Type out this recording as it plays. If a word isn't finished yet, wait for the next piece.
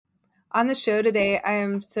On the show today, I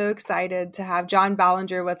am so excited to have John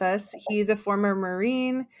Ballenger with us. He's a former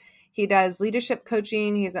Marine. He does leadership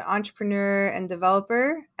coaching. He's an entrepreneur and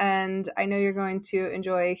developer, and I know you're going to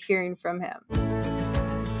enjoy hearing from him.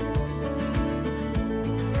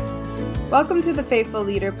 Welcome to the Faithful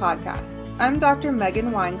Leader Podcast. I'm Dr.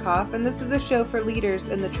 Megan Weinkoff, and this is a show for leaders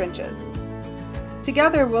in the trenches.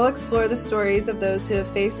 Together, we'll explore the stories of those who have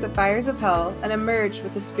faced the fires of hell and emerged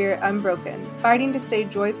with the spirit unbroken, fighting to stay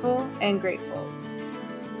joyful and grateful.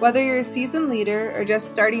 Whether you're a seasoned leader or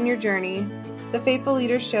just starting your journey, the Faithful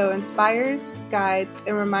Leader Show inspires, guides,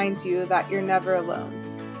 and reminds you that you're never alone.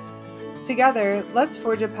 Together, let's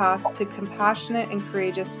forge a path to compassionate and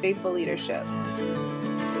courageous faithful leadership.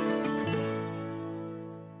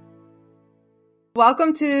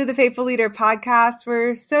 Welcome to the Faithful Leader Podcast.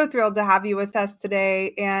 We're so thrilled to have you with us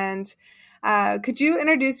today. And could you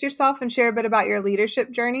introduce yourself and share a bit about your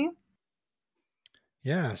leadership journey?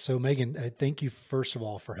 Yeah. So Megan, thank you first of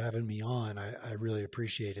all for having me on. I really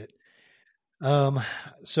appreciate it.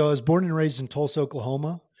 So I was born and raised in Tulsa,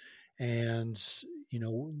 Oklahoma, and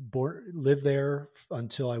lived there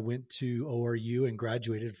until I went to ORU and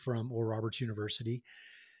graduated from Oral Roberts University.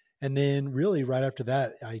 And then really right after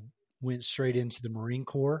that, I went straight into the Marine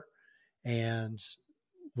Corps and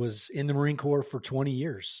was in the Marine Corps for 20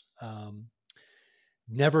 years.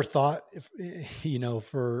 Never thought,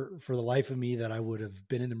 for the life of me that I would have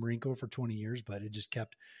been in the Marine Corps for 20 years, but it just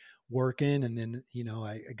kept working. And then,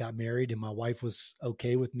 I got married and my wife was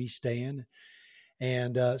okay with me staying.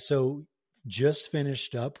 And so just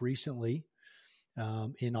finished up recently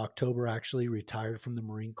in October, actually retired from the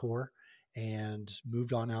Marine Corps and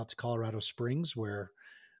moved on out to Colorado Springs, where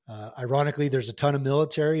ironically, there's a ton of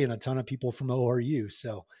military and a ton of people from ORU.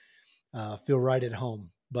 So feel right at home.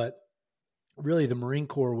 But really, the Marine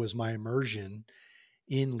Corps was my immersion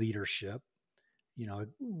in leadership. I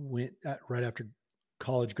went right after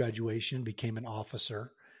college graduation, became an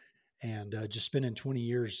officer, and just spending 20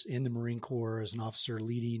 years in the Marine Corps as an officer,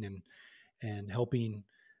 leading and helping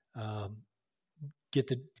get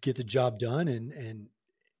the job done and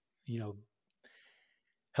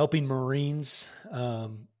helping Marines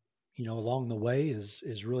along the way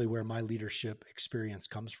is really where my leadership experience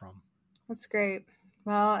comes from. That's great.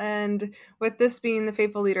 Well, and with this being the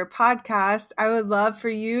Faithful Leader Podcast, I would love for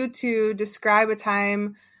you to describe a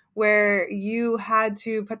time where you had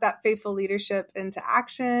to put that faithful leadership into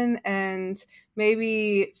action and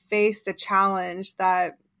maybe faced a challenge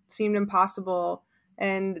that seemed impossible,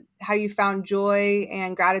 and how you found joy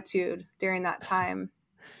and gratitude during that time.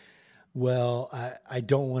 Well, I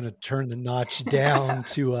don't want to turn the notch down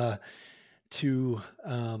to a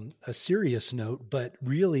serious note, but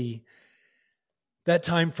really that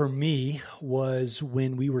time for me was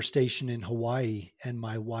when we were stationed in Hawaii and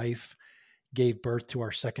my wife gave birth to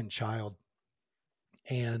our second child.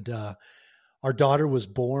 And our daughter was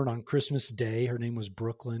born on Christmas Day. Her name was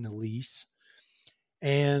Brooklyn Elise.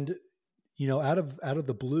 And, out of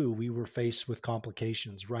the blue, we were faced with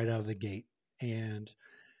complications right out of the gate. And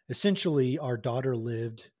essentially, our daughter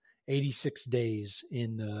lived 86 days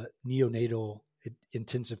in the neonatal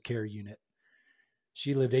intensive care unit.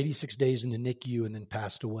 She lived 86 days in the NICU and then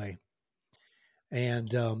passed away.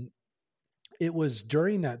 And it was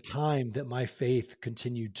during that time that my faith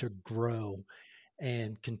continued to grow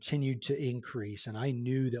and continued to increase. And I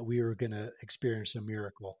knew that we were going to experience a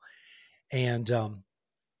miracle. And,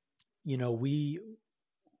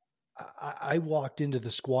 I walked into the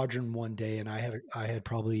squadron one day and I had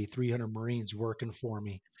probably 300 Marines working for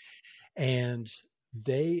me. And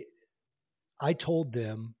I told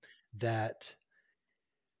them that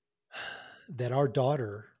our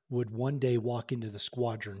daughter would one day walk into the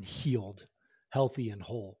squadron healed, healthy, and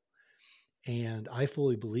whole. And I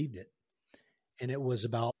fully believed it. And it was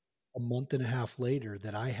about a month and a half later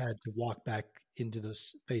that I had to walk back into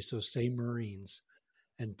face those same Marines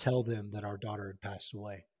and tell them that our daughter had passed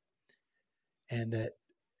away. And that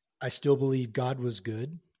I still believed God was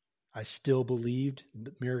good. I still believed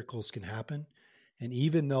that miracles can happen. And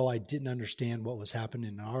even though I didn't understand what was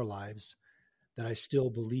happening in our lives, that I still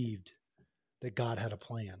believed that God had a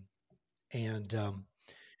plan. And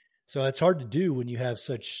so it's hard to do when you have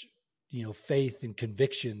such, faith and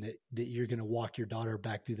conviction that you're going to walk your daughter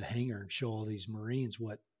back through the hangar and show all these Marines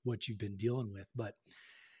what you've been dealing with. But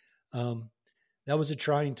that was a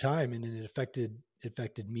trying time, and it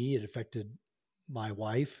affected me. It affected my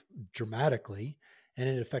wife dramatically, and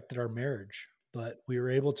it affected our marriage. But we were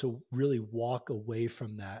able to really walk away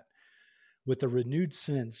from that with a renewed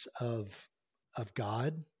sense of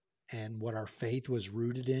God and what our faith was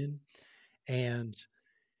rooted in. And,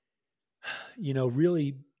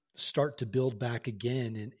 really start to build back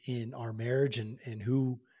again in our marriage and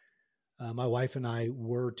who my wife and I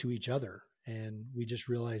were to each other. And we just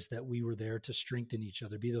realized that we were there to strengthen each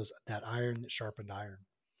other, be that iron that sharpened iron.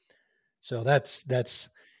 So that's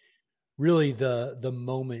really the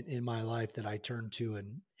moment in my life that I turned to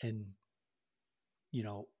and,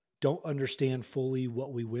 don't understand fully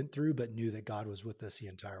what we went through, but knew that God was with us the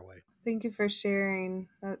entire way. Thank you for sharing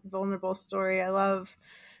that vulnerable story. I love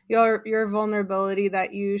your vulnerability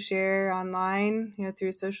that you share online,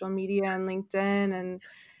 through social media and LinkedIn. And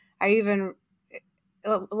I even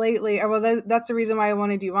lately, that's the reason why I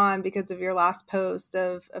wanted you on, because of your last post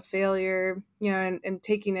of a failure, and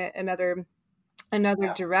taking it another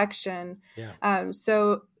direction. Yeah.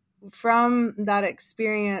 So from that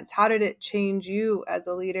experience, how did it change you as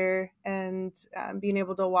a leader and being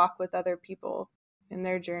able to walk with other people in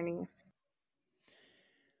their journey?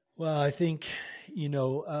 Well, I think,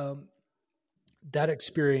 that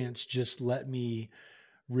experience just let me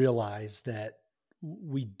realize that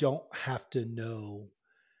we don't have to know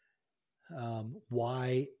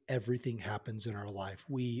why everything happens in our life.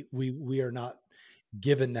 We are not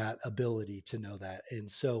given that ability to know that.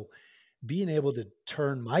 And so being able to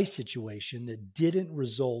turn my situation that didn't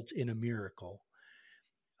result in a miracle,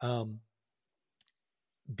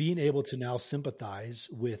 being able to now sympathize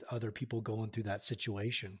with other people going through that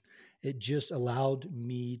situation, it just allowed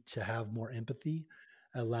me to have more empathy,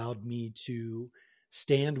 allowed me to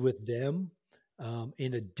stand with them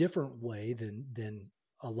in a different way than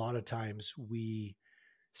a lot of times we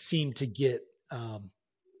seem to get, a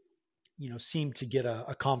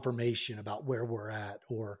confirmation about where we're at,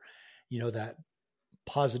 or, that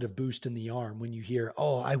positive boost in the arm when you hear,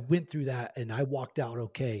 oh, I went through that and I walked out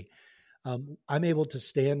okay. I'm able to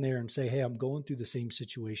stand there and say, hey, I'm going through the same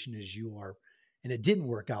situation as you are. And it didn't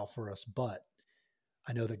work out for us, but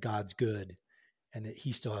I know that God's good and that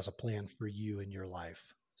he still has a plan for you in your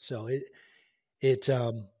life. So it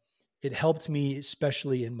helped me,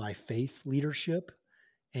 especially in my faith leadership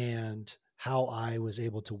and how I was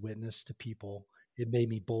able to witness to people. It made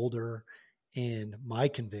me bolder in my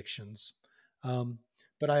convictions.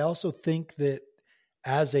 But I also think that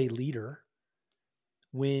as a leader,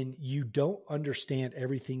 when you don't understand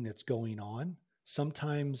everything that's going on,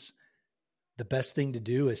 sometimes the best thing to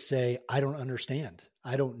do is say, I don't understand.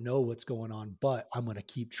 I don't know what's going on, but I'm going to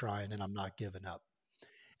keep trying and I'm not giving up.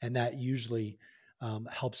 And that usually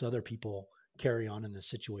helps other people carry on in the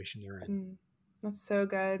situation they're in. That's so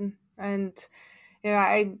good. And,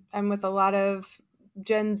 I'm with a lot of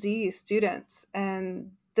Gen Z students,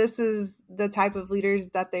 and this is the type of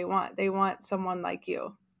leaders that they want. They want someone like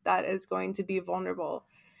you that is going to be vulnerable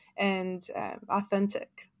and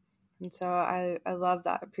authentic. And so I love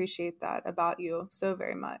that, appreciate that about you so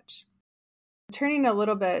very much. Turning a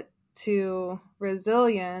little bit to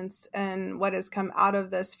resilience and what has come out of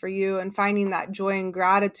this for you, and finding that joy and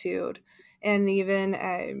gratitude, and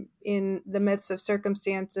even in the midst of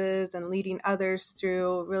circumstances and leading others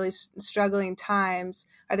through really struggling times.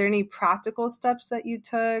 Are there any practical steps that you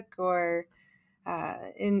took, or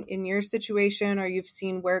in your situation, or you've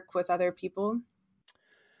seen work with other people?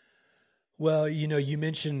 Well, you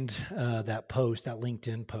mentioned that post, that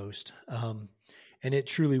LinkedIn post, and it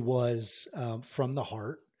truly was from the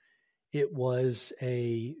heart. It was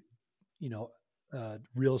a,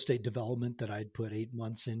 real estate development that I'd put 8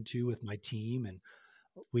 months into with my team, and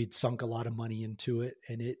we'd sunk a lot of money into it,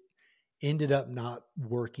 and it ended up not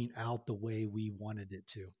working out the way we wanted it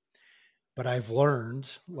to. But I've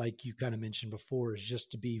learned, like you kind of mentioned before, is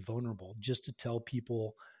just to be vulnerable, just to tell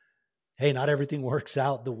people, hey, not everything works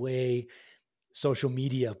out the way social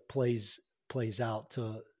media plays out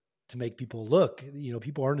to make people look.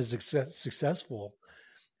 People aren't as successful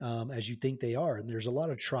as you think they are, and there's a lot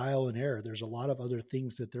of trial and error. There's a lot of other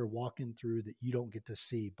things that they're walking through that you don't get to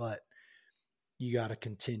see, but you got to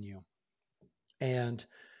continue. And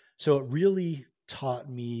so it really taught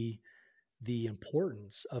me the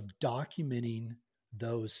importance of documenting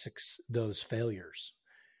those failures.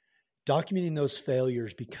 Documenting those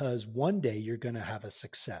failures, because one day you're going to have a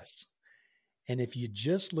success. And if you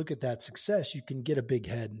just look at that success, you can get a big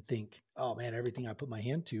head and think, oh man, everything I put my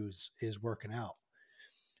hand to is working out.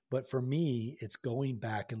 But for me, it's going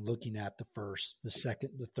back and looking at the first, the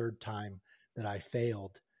second, the third time that I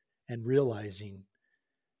failed and realizing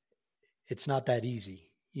it's not that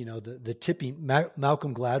easy. The tipping,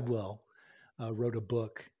 Malcolm Gladwell wrote a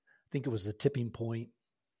book. I think it was The Tipping Point.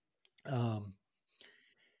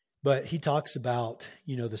 But he talks about,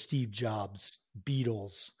 the Steve Jobs,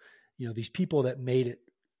 Beatles, these people that made it,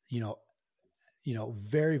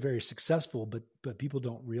 very, very successful, but people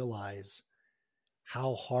don't realize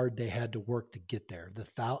how hard they had to work to get there, the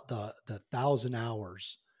 1,000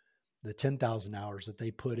 hours, the 10,000 hours that they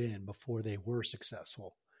put in before they were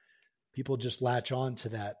successful. People just latch on to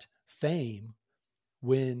that fame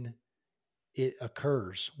when it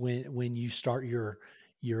occurs, when you start your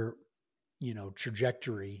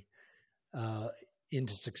trajectory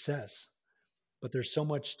into success. But there's so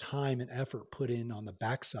much time and effort put in on the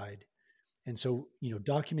backside. And so,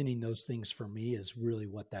 documenting those things for me is really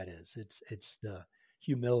what that is. It's the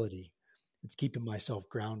humility. It's keeping myself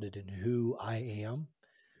grounded in who I am,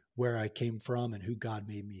 where I came from, and who God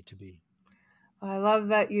made me to be. I love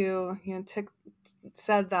that you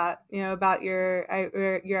said that, about your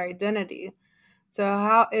identity. So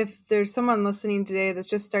how, if there's someone listening today that's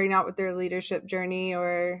just starting out with their leadership journey,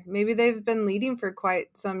 or maybe they've been leading for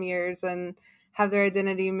quite some years and have their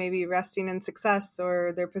identity maybe resting in success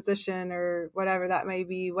or their position or whatever that may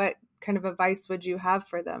be, what kind of advice would you have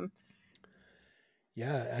for them?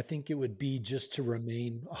 Yeah, I think it would be just to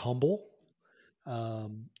remain humble,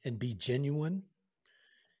 and be genuine.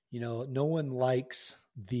 No one likes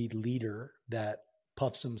the leader that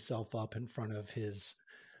puffs himself up in front of his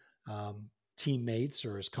teammates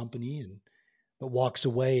or his company, but walks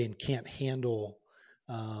away and can't handle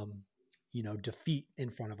defeat in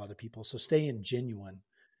front of other people. So staying genuine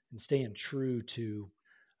and staying true to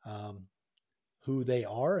um, who they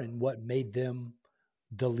are and what made them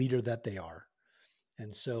the leader that they are.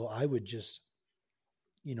 And so I would just,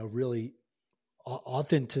 really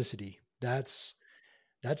authenticity. That's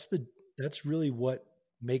the that's really what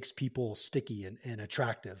makes people sticky and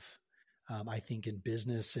attractive. I think in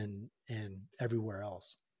business and everywhere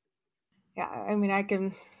else. Yeah, I mean, I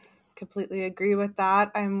can completely agree with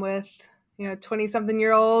that. I'm with, 20 something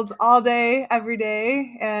year olds all day, every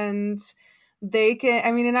day. And they can,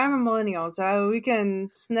 I mean, and I'm a millennial, so we can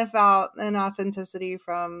sniff out an authenticity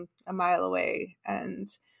from a mile away. And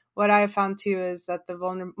what I have found too is that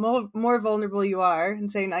the more vulnerable you are and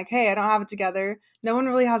saying like, hey, I don't have it together. No one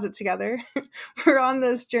really has it together. We're on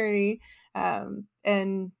this journey.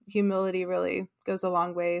 And humility really goes a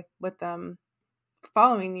long way with them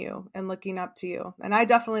following you and looking up to you. And I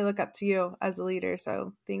definitely look up to you as a leader.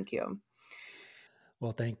 So thank you.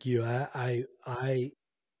 Well, thank you. I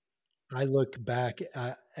look back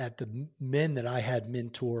at the men that I had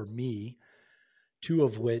mentor me, two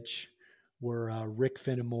of which were Rick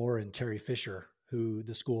Fenimore and Terry Fisher, who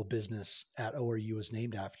the School of Business at ORU was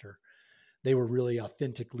named after. They were really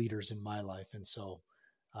authentic leaders in my life. And so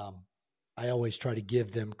I always try to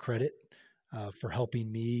give them credit for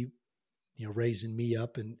helping me, raising me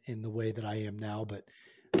up in the way that I am now. But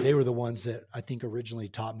they were the ones that I think originally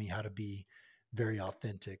taught me how to be very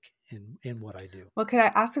authentic in what I do. Well, could I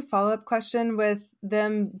ask a follow-up question with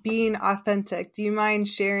them being authentic? Do you mind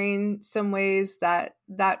sharing some ways that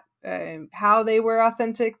how they were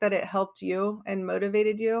authentic, that it helped you and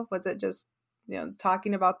motivated you? Was it just,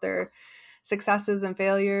 talking about their successes and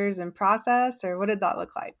failures and process, or what did that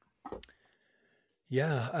look like?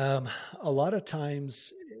 Yeah. A lot of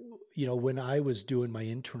times, when I was doing my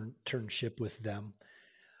internship with them,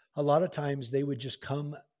 a lot of times they would just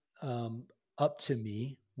come up to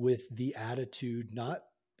me with the attitude, not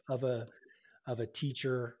of a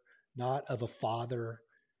teacher, not of a father,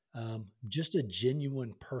 just a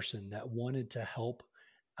genuine person that wanted to help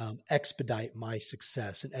expedite my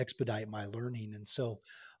success and expedite my learning. And so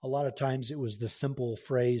a lot of times it was the simple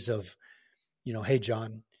phrase of, hey,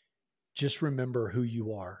 John, just remember who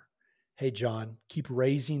you are. Hey, John, keep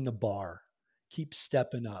raising the bar, keep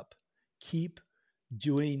stepping up, keep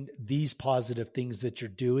doing these positive things that you're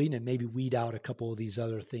doing, and maybe weed out a couple of these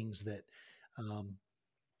other things that,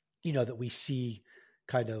 that we see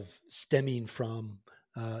kind of stemming from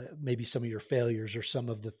maybe some of your failures or some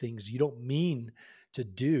of the things you don't mean to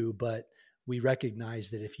do, but we recognize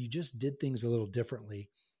that if you just did things a little differently,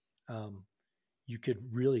 you could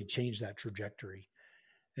really change that trajectory.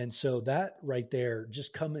 And so that right there,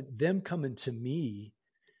 just coming to me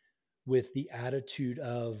with the attitude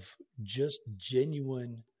of just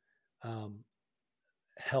genuine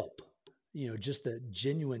help, just the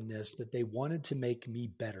genuineness that they wanted to make me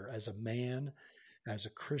better as a man, as a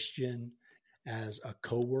Christian, as a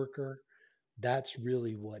coworker. That's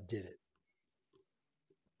really what did it.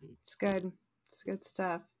 It's good. It's good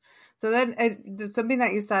stuff. So then something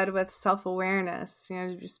that you said with self-awareness,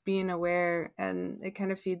 just being aware, and it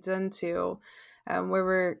kind of feeds into where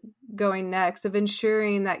we're going next, of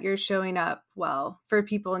ensuring that you're showing up well for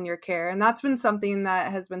people in your care. And that's been something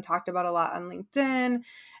that has been talked about a lot on LinkedIn.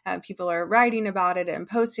 People are writing about it and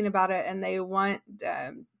posting about it, and they want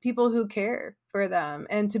people who care for them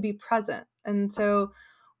and to be present. And so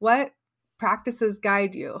what practices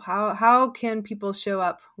guide you? How can people show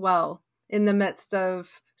up well in the midst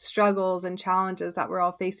of struggles and challenges that we're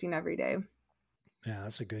all facing every day? Yeah,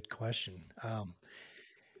 that's a good question.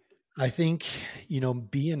 I think,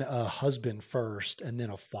 being a husband first and then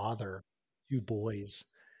a father, two boys,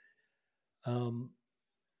 um,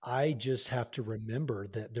 I just have to remember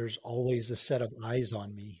that there's always a set of eyes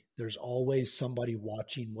on me. There's always somebody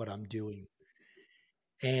watching what I'm doing.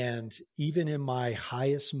 And even in my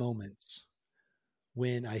highest moments,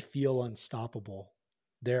 when I feel unstoppable,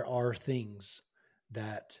 there are things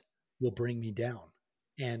that will bring me down.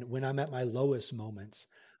 And when I'm at my lowest moments,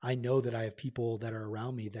 I know that I have people that are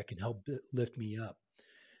around me that can help lift me up.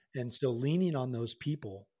 And so leaning on those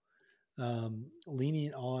people,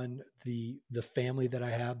 leaning on the family that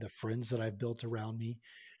I have, the friends that I've built around me,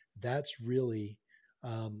 that's really,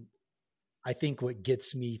 I think, what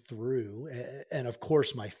gets me through. And of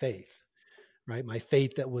course, my faith, right? My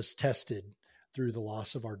faith that was tested through the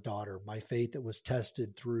loss of our daughter, my faith that was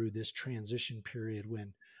tested through this transition period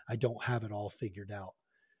when I don't have it all figured out.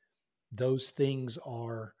 Those things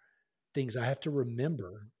are things I have to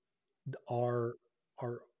remember are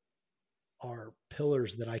are are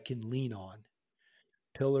pillars that I can lean on,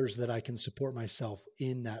 pillars that I can support myself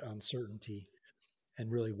in that uncertainty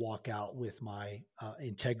and really walk out with my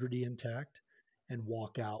integrity intact and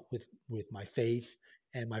walk out with my faith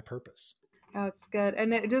and my purpose. That's good.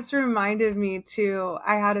 And it just reminded me too,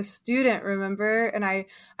 I had a student, remember, and I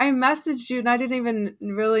messaged you and I didn't even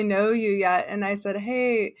really know you yet. And I said,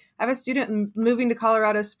 hey, I have a student moving to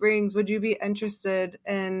Colorado Springs. Would you be interested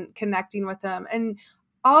in connecting with him? And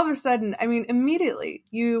all of a sudden, I mean, immediately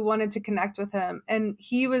you wanted to connect with him, and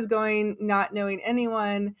he was going, not knowing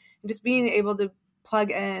anyone, and just being able to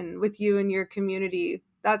plug in with you and your community.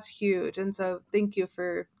 That's huge. And so thank you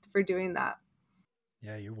for doing that.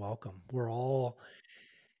 Yeah, you're welcome. We're all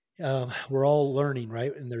learning,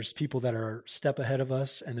 right? And there's people that are a step ahead of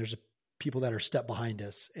us, and there's people that are a step behind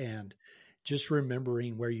us. And just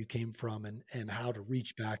remembering where you came from and how to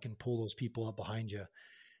reach back and pull those people up behind you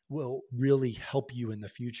will really help you in the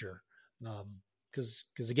future.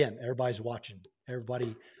 Because again, everybody's watching.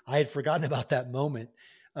 I had forgotten about that moment,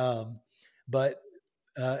 but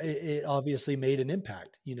it obviously made an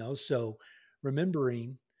impact. So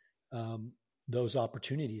remembering those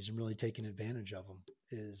opportunities and really taking advantage of them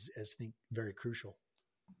is, I think, very crucial.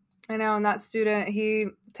 I know. And that student, he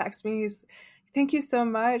texted me, thank you so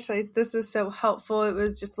much. This is so helpful. It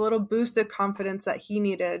was just a little boost of confidence that he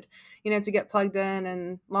needed, to get plugged in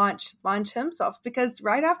and launch himself. Because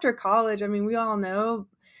right after college, I mean, we all know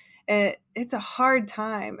it's a hard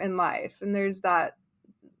time in life. And there's that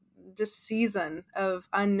just season of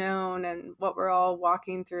unknown and what we're all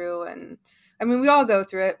walking through. And I mean, we all go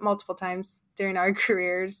through it multiple times during our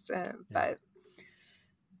careers, but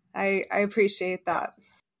I appreciate that.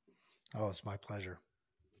 Oh, it's my pleasure.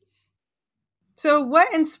 So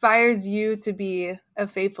what inspires you to be a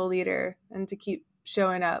faithful leader and to keep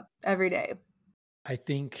showing up every day? I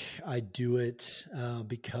think I do it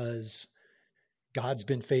because God's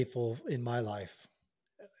been faithful in my life.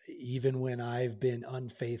 Even when I've been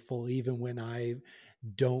unfaithful, even when I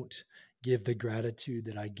don't give the gratitude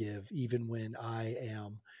that I give, even when I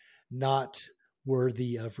am not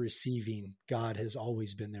worthy of receiving, God has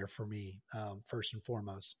always been there for me, first and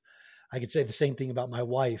foremost. I could say the same thing about my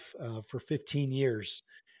wife. For 15 years,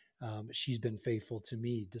 she's been faithful to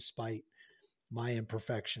me despite my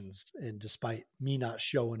imperfections and despite me not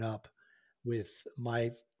showing up with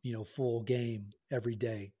my full game every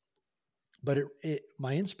day. But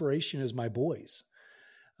my inspiration is my boys.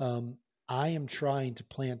 I am trying to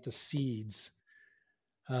plant the seeds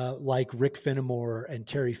like Rick Fenimore and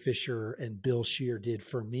Terry Fisher and Bill Scheer did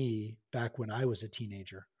for me back when I was a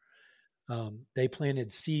teenager. They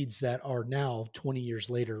planted seeds that are now 20 years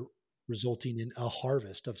later resulting in a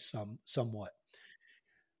harvest of somewhat.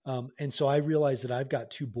 And so I realized that I've got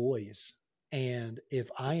two boys, and if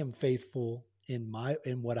I am faithful in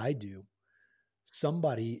what I do,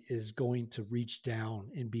 somebody is going to reach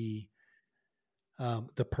down and be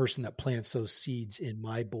the person that plants those seeds in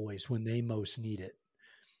my boys when they most need it.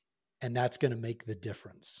 And that's going to make the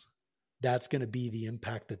difference. That's going to be the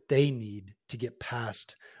impact that they need to get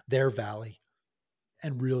past their valley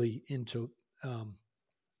and really into,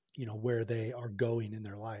 where they are going in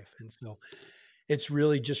their life. And so it's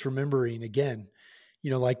really just remembering again,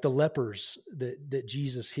 like the lepers that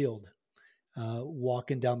Jesus healed,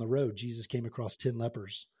 walking down the road, Jesus came across 10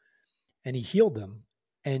 lepers and he healed them.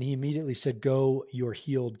 And he immediately said, go, you're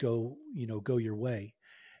healed, go your way.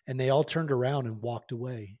 And they all turned around and walked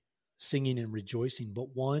away singing and rejoicing.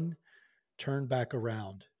 But one turned back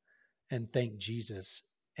around and thanked Jesus.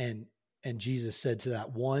 And And Jesus said to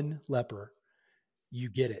that one leper, you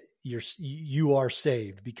get it. You are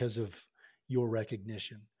saved because of your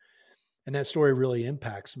recognition. And that story really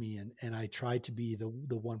impacts me. And I try to be the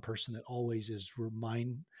one person that always is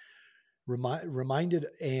reminded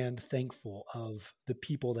and thankful of the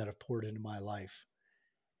people that have poured into my life.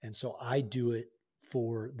 And so I do it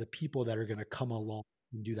for the people that are going to come along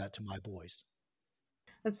and do that to my boys.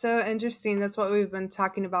 That's so interesting. That's what we've been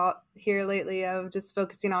talking about here lately, of just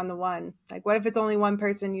focusing on the one. Like, what if it's only one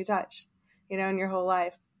person you touch, in your whole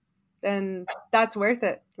life? Then that's worth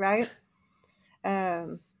it, right? I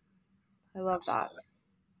love that.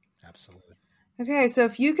 Absolutely. Okay, so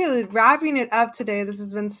if you could, wrapping it up today, this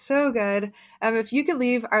has been so good. If you could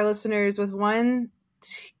leave our listeners with one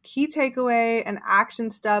key takeaway, an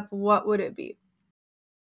action step, what would it be?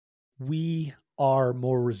 We are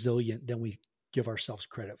more resilient than we give ourselves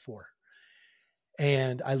credit for.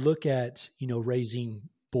 And I look at, raising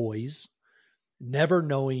boys, never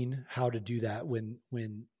knowing how to do that when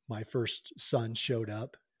my first son showed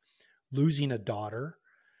up, losing a daughter,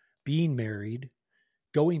 being married,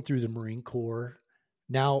 going through the Marine Corps,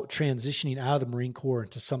 now transitioning out of the Marine Corps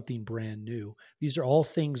into something brand new. These are all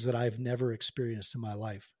things that I've never experienced in my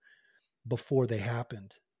life before they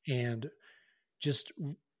happened. And just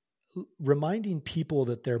reminding people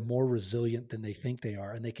that they're more resilient than they think they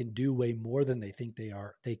are, and they can do way more than they think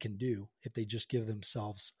they can do if they just give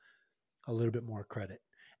themselves a little bit more credit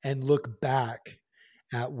and look back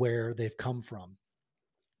at where they've come from.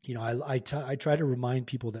 I try to remind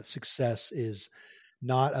people that success is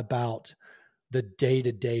not about the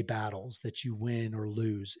day-to-day battles that you win or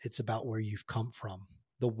lose. It's about where you've come from.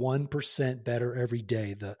 The 1% better every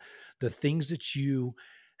day, the things that you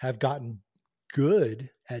have gotten good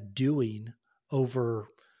at doing over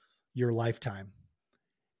your lifetime.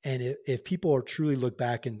 And if people are truly look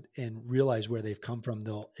back and realize where they've come from,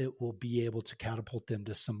 it will be able to catapult them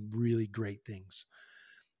to some really great things.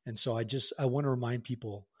 And so I want to remind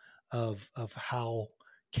people of how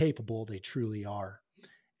capable they truly are,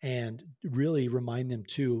 and really remind them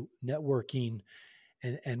too, networking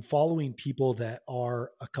and following people that are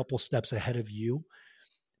a couple steps ahead of you.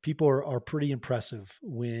 People are pretty impressive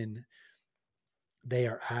when they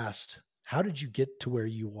are asked, how did you get to where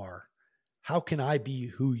you are? How can I be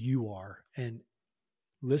who you are? And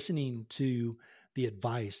listening to the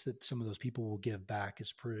advice that some of those people will give back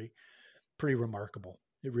is pretty remarkable.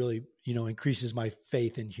 It really, increases my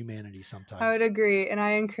faith in humanity sometimes. I would agree. And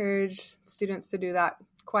I encourage students to do that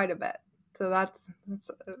quite a bit. So that's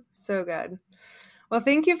so good. Well,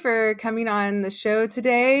 thank you for coming on the show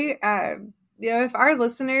today. If our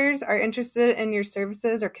listeners are interested in your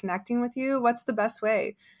services or connecting with you, what's the best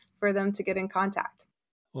way for them to get in contact?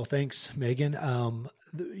 Well, thanks, Megan.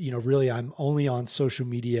 Really, I'm only on social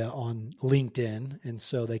media on LinkedIn, and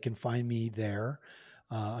so they can find me there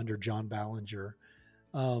under John Ballenger.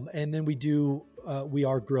 And then we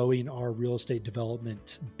are growing our real estate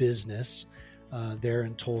development business there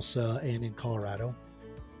in Tulsa and in Colorado.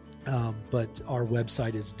 But our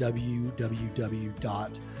website is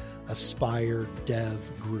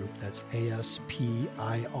www.aspiredevgroup. That's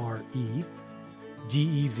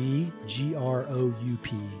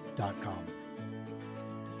ASPIREDEVGROUP.com.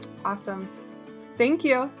 Awesome. Thank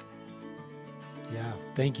you. Yeah.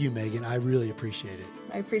 Thank you, Megan. I really appreciate it.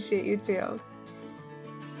 I appreciate you too.